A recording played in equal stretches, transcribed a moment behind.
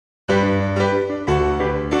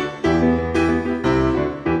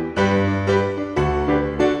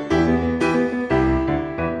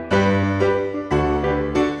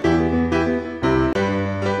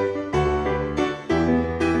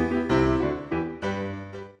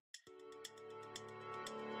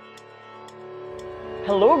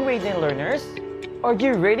Hello grade 9 learners! Are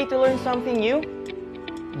you ready to learn something new?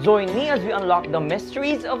 Join me as we unlock the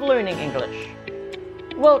mysteries of learning English.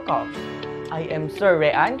 Welcome! I am Sir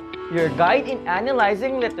Rean, your guide in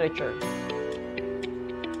analyzing literature.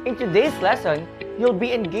 In today's lesson, you'll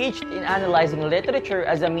be engaged in analyzing literature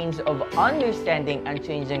as a means of understanding and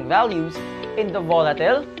changing values in the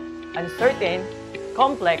volatile, uncertain,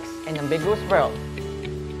 complex, and ambiguous world.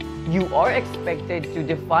 You are expected to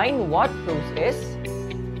define what prose is,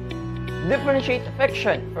 differentiate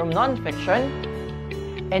fiction from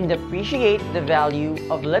non-fiction, and appreciate the value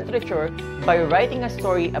of literature by writing a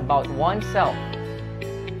story about oneself.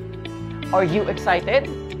 Are you excited?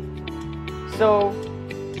 So,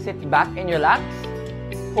 sit back and relax,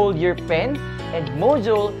 hold your pen and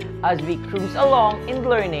module as we cruise along in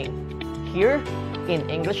learning here in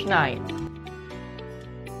English 9.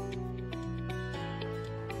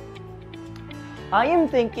 I am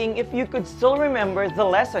thinking if you could still remember the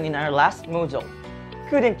lesson in our last module,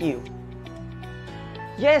 couldn't you?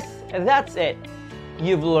 Yes, that's it.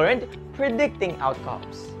 You've learned predicting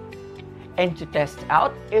outcomes. And to test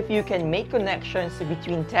out if you can make connections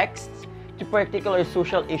between texts to particular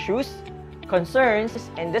social issues, concerns,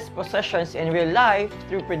 and dispositions in real life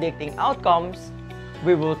through predicting outcomes,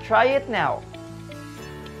 we will try it now.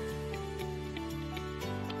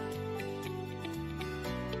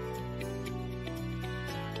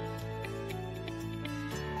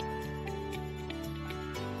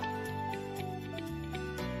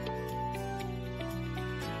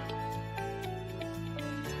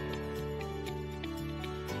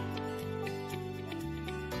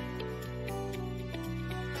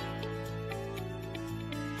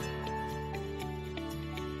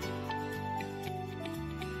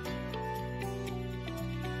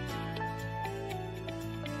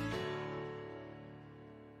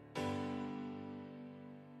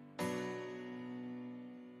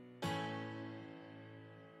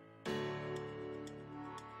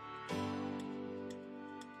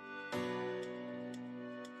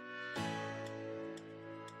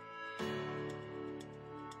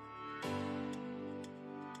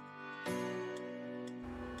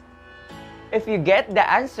 If you get the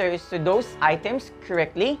answers to those items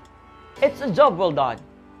correctly, it's a job well done.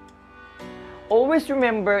 Always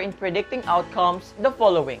remember in predicting outcomes the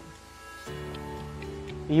following.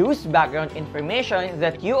 Use background information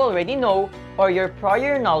that you already know or your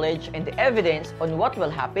prior knowledge and evidence on what will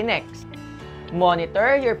happen next.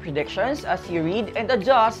 Monitor your predictions as you read and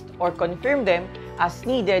adjust or confirm them as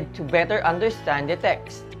needed to better understand the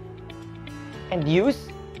text. And use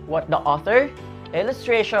what the author,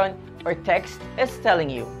 illustration, or text is telling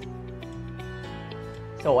you.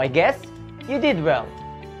 So I guess you did well.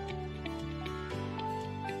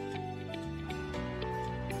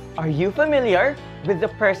 Are you familiar with the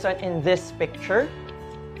person in this picture?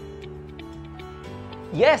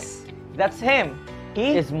 Yes, that's him.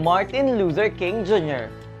 He is Martin Luther King Jr.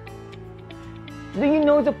 Do you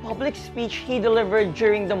know the public speech he delivered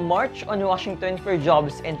during the March on Washington for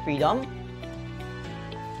Jobs and Freedom?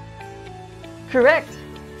 Correct!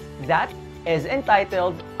 That is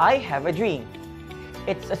entitled, I Have a Dream.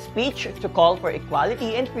 It's a speech to call for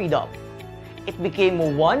equality and freedom. It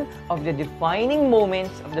became one of the defining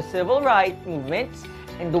moments of the civil rights movement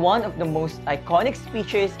and one of the most iconic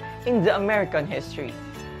speeches in the American history.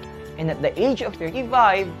 And at the age of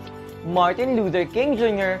 35, Martin Luther King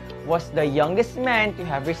Jr. was the youngest man to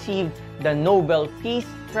have received the Nobel Peace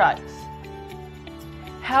Prize.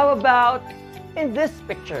 How about in this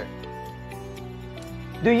picture?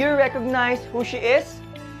 Do you recognize who she is?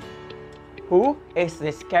 Who is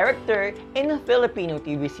this character in a Filipino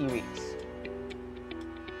TV series?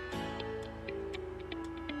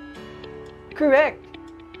 Correct!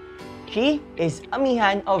 She is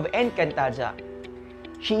Amihan of Encantadia.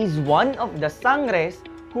 She is one of the sangres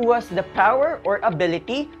who has the power or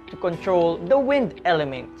ability to control the wind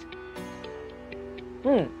element.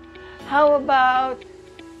 How about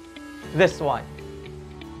this one?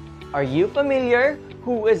 Are you familiar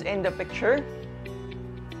who is in the picture?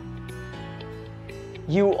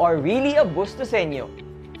 You are really a Bustoseño.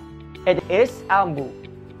 It is Ambu,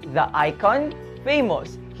 the icon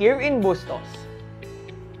famous here in Bustos.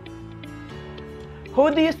 Who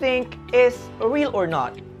do you think is real or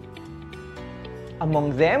not?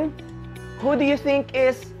 Among them, who do you think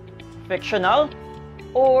is fictional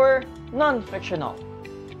or non-fictional?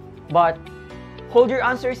 But hold your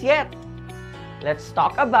answers yet. Let's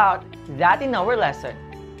talk about that in our lesson,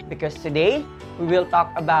 because today we will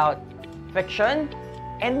talk about fiction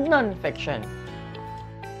and non-fiction.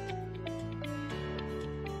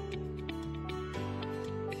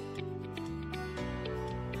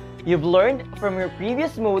 You've learned from your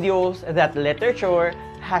previous modules that literature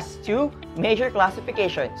has two major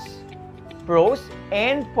classifications, prose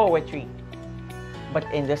and poetry. But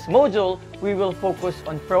in this module, we will focus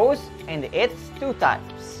on prose and its two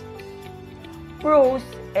types. Prose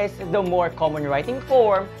is the more common writing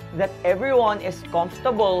form that everyone is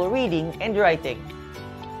comfortable reading and writing.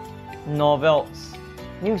 Novels,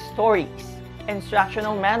 news stories,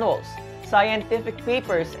 instructional manuals, scientific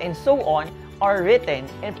papers, and so on are written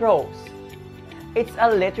in prose. It's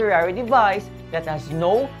a literary device that has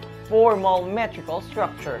no formal metrical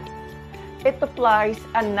structure. It applies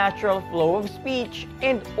a natural flow of speech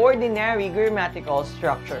and ordinary grammatical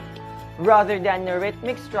structure, rather than a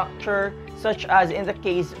rhythmic structure such as in the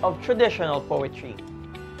case of traditional poetry.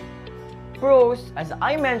 Prose, as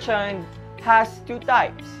I mentioned, has two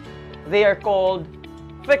types. They are called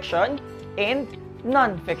fiction and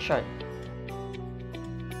non-fiction.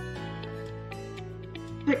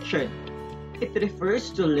 Fiction. It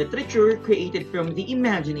refers to literature created from the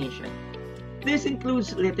imagination. This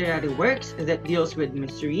includes literary works that deals with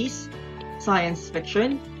mysteries, science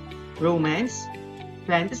fiction, romance,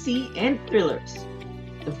 fantasy, and thrillers.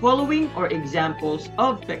 The following are examples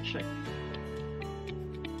of fiction.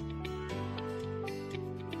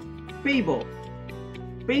 Fable.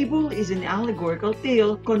 Fable is an allegorical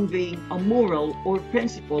tale conveying a moral or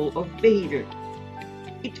principle of behavior.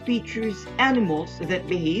 It features animals that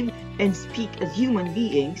behave and speak as human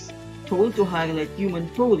beings, told to highlight human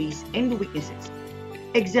follies and weaknesses.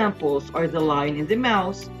 Examples are the lion and the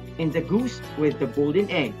mouse, and the goose with the golden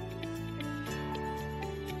egg.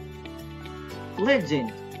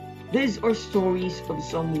 Legend. These are stories of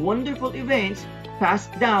some wonderful events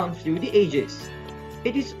passed down through the ages.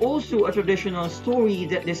 It is also a traditional story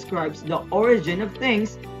that describes the origin of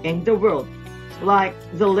things in the world, like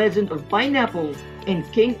the legend of Pineapple and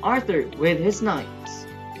King Arthur with his knights.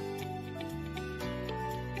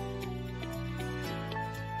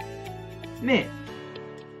 Myth.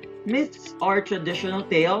 Myths are traditional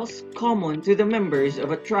tales common to the members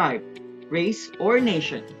of a tribe, race, or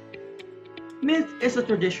nation. Myth is a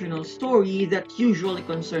traditional story that usually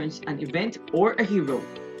concerns an event or a hero,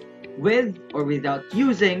 with or without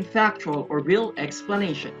using factual or real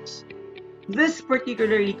explanations. This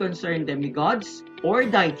particularly concerns demigods or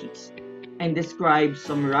deities, and describes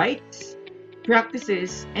some rites,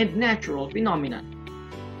 practices, and natural phenomena.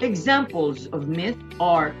 Examples of myth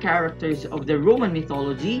are characters of the Roman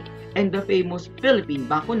mythology and the famous Philippine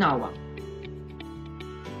Bakunawa.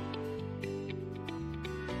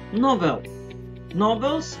 Novel.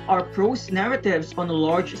 Novels are prose narratives on a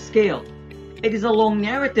large scale. It is a long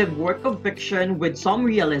narrative work of fiction with some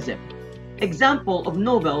realism. Examples of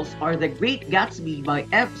novels are The Great Gatsby by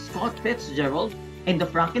F. Scott Fitzgerald and The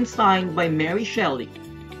Frankenstein by Mary Shelley.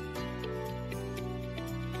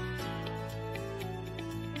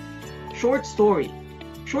 Short story.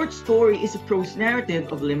 Short story is a prose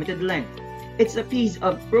narrative of limited length. It's a piece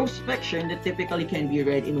of prose fiction that typically can be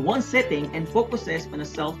read in one sitting and focuses on a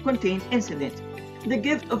self-contained incident. The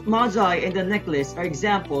Gift of Magi and the Necklace are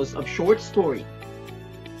examples of short story.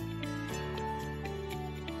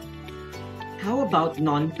 How about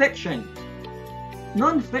non-fiction?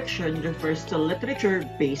 Non-fiction refers to literature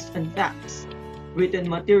based on facts. Written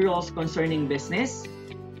materials concerning business,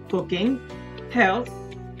 cooking, health,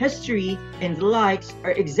 history, and the likes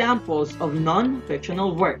are examples of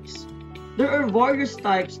non-fictional works. There are various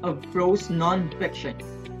types of prose non-fiction,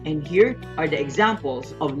 and here are the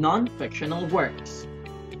examples of non-fictional works.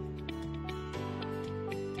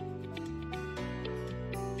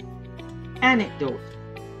 Anecdote.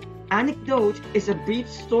 Anecdote is a brief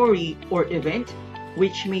story or event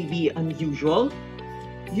which may be unusual,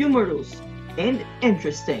 humorous, and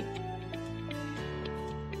interesting.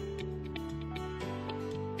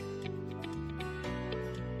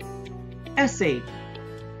 Essay.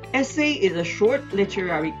 Essay is a short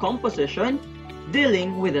literary composition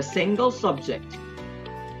dealing with a single subject.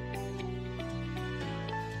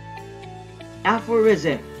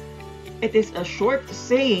 Aphorism. It is a short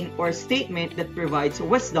saying or statement that provides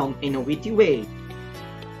wisdom in a witty way.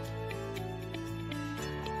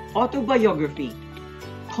 Autobiography.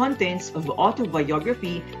 Contents of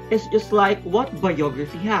autobiography is just like what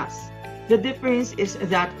biography has. The difference is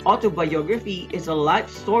that autobiography is a life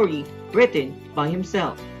story written by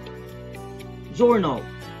himself. Journal.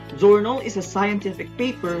 Journal is a scientific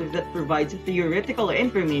paper that provides theoretical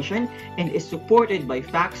information and is supported by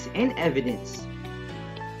facts and evidence.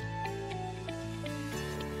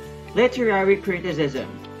 Literary criticism.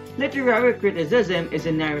 Literary criticism is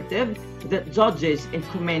a narrative that judges and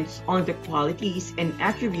comments on the qualities and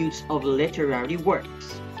attributes of literary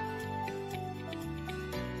works.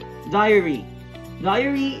 Diary.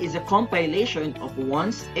 Diary is a compilation of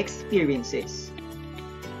one's experiences.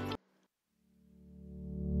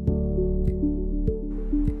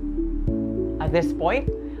 At this point,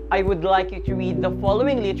 I would like you to read the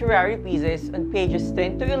following literary pieces on pages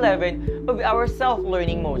 10 to 11 of our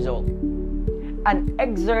self-learning module. An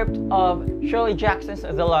excerpt of Shirley Jackson's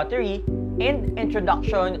The Lottery and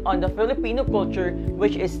Introduction on the Filipino Culture,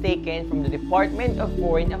 which is taken from the Department of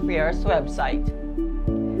Foreign Affairs website.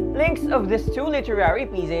 Links of these two literary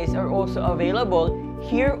pieces are also available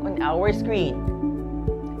here on our screen.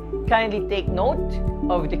 Kindly take note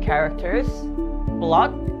of the characters,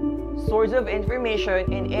 plot, source of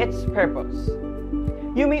information, and its purpose.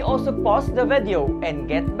 You may also pause the video and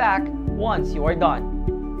get back once you are done.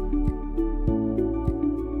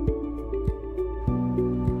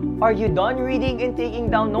 Are you done reading and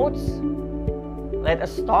taking down notes? Let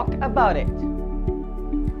us talk about it.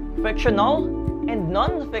 Fictional and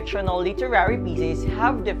non-fictional literary pieces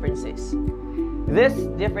have differences. These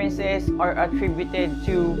differences are attributed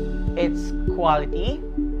to its quality,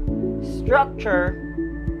 structure,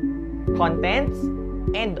 contents,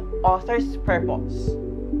 and author's purpose.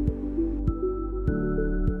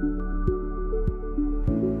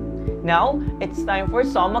 Now, it's time for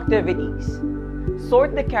some activities.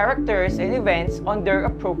 Sort the characters and events on their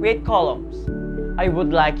appropriate columns. I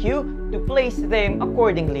would like you to place them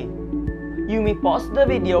accordingly. You may pause the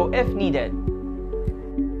video if needed.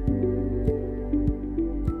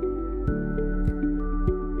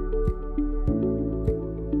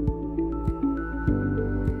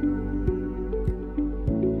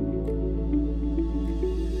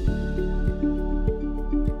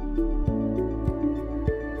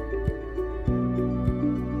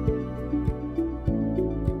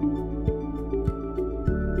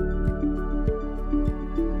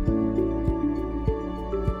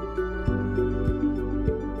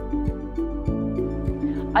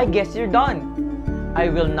 I guess you're done. I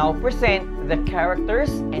will now present the characters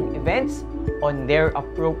and events on their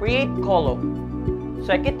appropriate column.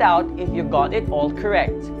 Check it out if you got it all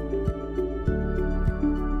correct.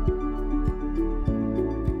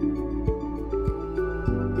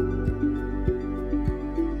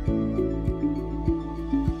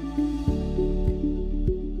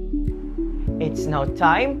 It's now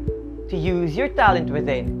time to use your talent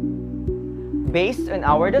within. Based on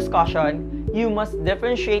our discussion, you must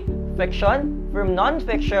differentiate fiction from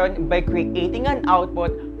non-fiction by creating an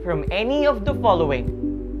output from any of the following.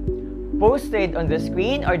 Posted on the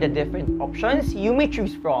screen are the different options you may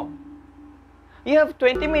choose from. You have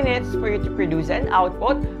 20 minutes for you to produce an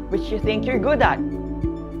output which you think you're good at.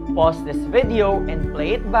 Pause this video and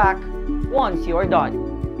play it back once you are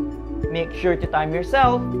done. Make sure to time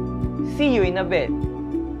yourself. See you in a bit.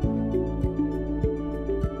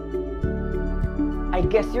 I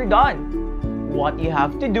guess you're done. What you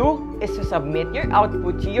have to do is to submit your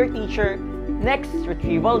output to your teacher next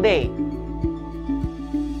retrieval day.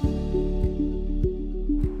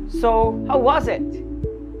 So, how was it?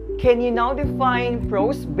 Can you now define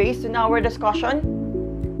prose based on our discussion?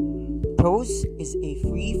 Prose is a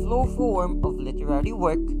free-flow form of literary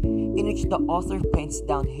work in which the author pens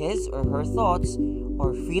down his or her thoughts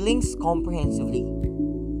or feelings comprehensively.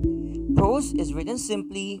 Prose is written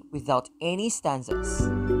simply without any stanzas.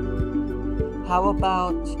 How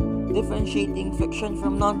about differentiating fiction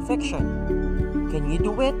from non-fiction? Can you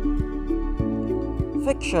do it?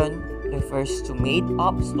 Fiction refers to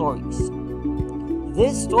made-up stories.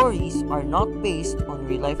 These stories are not based on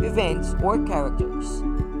real-life events or characters.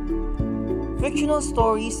 Fictional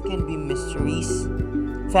stories can be mysteries,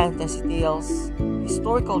 fantasy tales,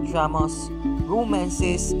 historical dramas,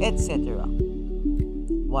 romances, etc.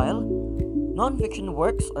 While non-fiction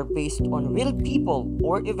works are based on real people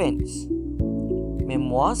or events.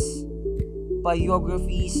 Memoirs,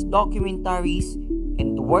 biographies, documentaries,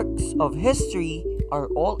 and works of history are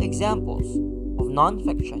all examples of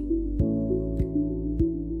non-fiction.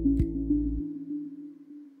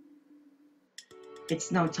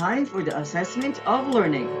 It's now time for the assessment of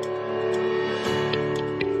learning.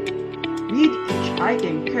 Read each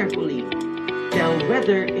item carefully. Tell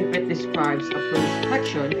whether if it describes a prose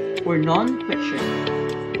fiction or non-fiction.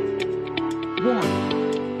 1.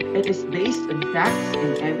 It is based on facts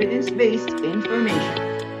and evidence-based information.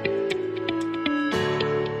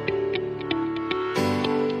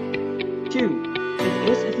 2. It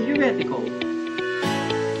is theoretical.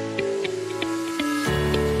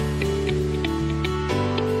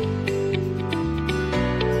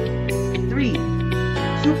 3.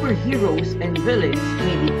 Superheroes and villains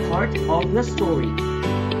may be part of the story.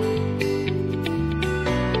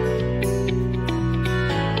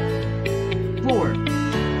 4.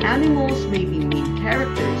 Animals may be main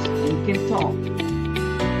characters and can talk.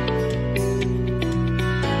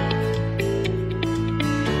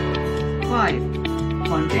 Five,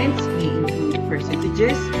 contents may include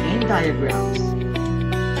percentages and diagrams.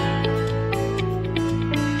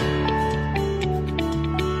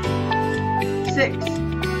 6.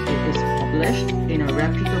 It is published in a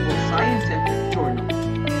reputable scientific journal.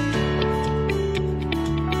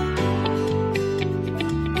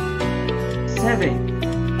 7.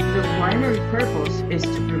 The primary purpose is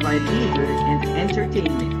to provide leisure and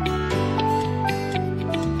entertainment.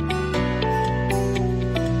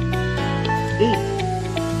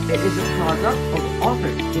 8. It is a product of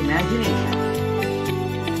author's imagination.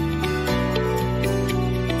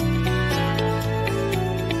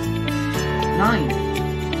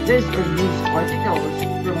 9. These are news articles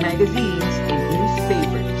from magazines and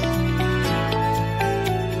newspapers.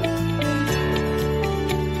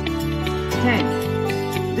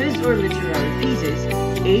 10. These are literary pieces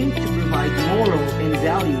aimed to provide moral and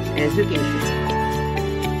values education.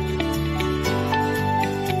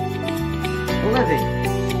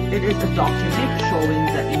 11. It is a document showing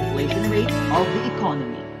the inflation rate of the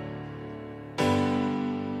economy.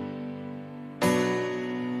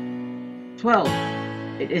 12.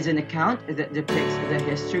 It is an account that depicts the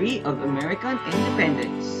history of American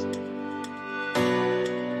independence.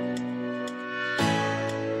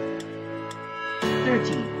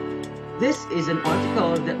 13. This is an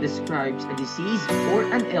article that describes a disease or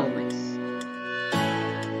an illness.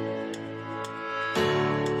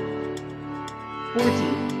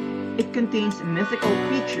 14. It contains mythical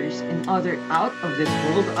creatures and other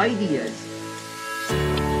out-of-this-world ideas.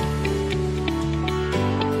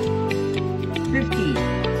 15.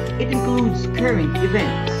 It includes current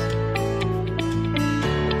events.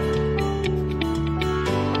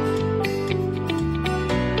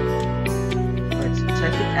 'Let's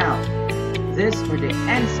check it out. These are the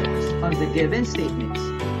answers on the given statements.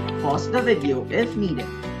 Pause the video if needed.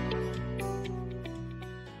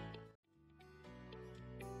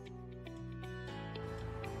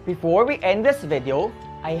 Before we end this video,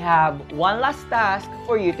 I have one last task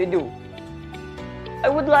for you to do. I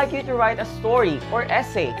would like you to write a story or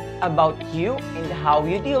essay about you and how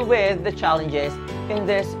you deal with the challenges in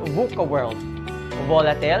this VUCA world.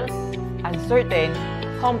 Volatile, uncertain,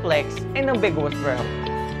 complex, and ambiguous world.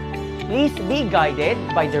 Please be guided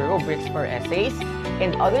by the rubrics for essays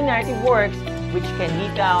and other narrative works which can be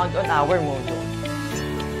found on our Moodle.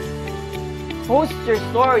 Post your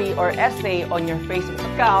story or essay on your Facebook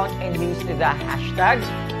account and use the hashtag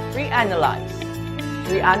Reanalyze.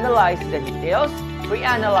 Reanalyze the details,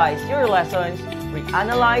 reanalyze your lessons,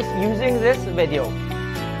 reanalyze using this video.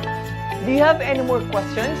 Do you have any more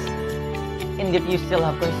questions? And if you still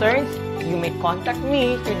have concerns, you may contact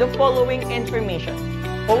me through the following information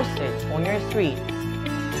posted on your screen.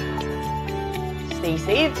 Stay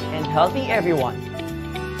safe and healthy, everyone.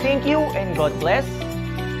 Thank you and God bless.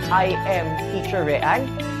 I am Teacher Rean,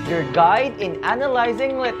 your guide in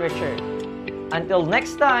analyzing literature. Until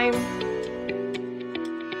next time,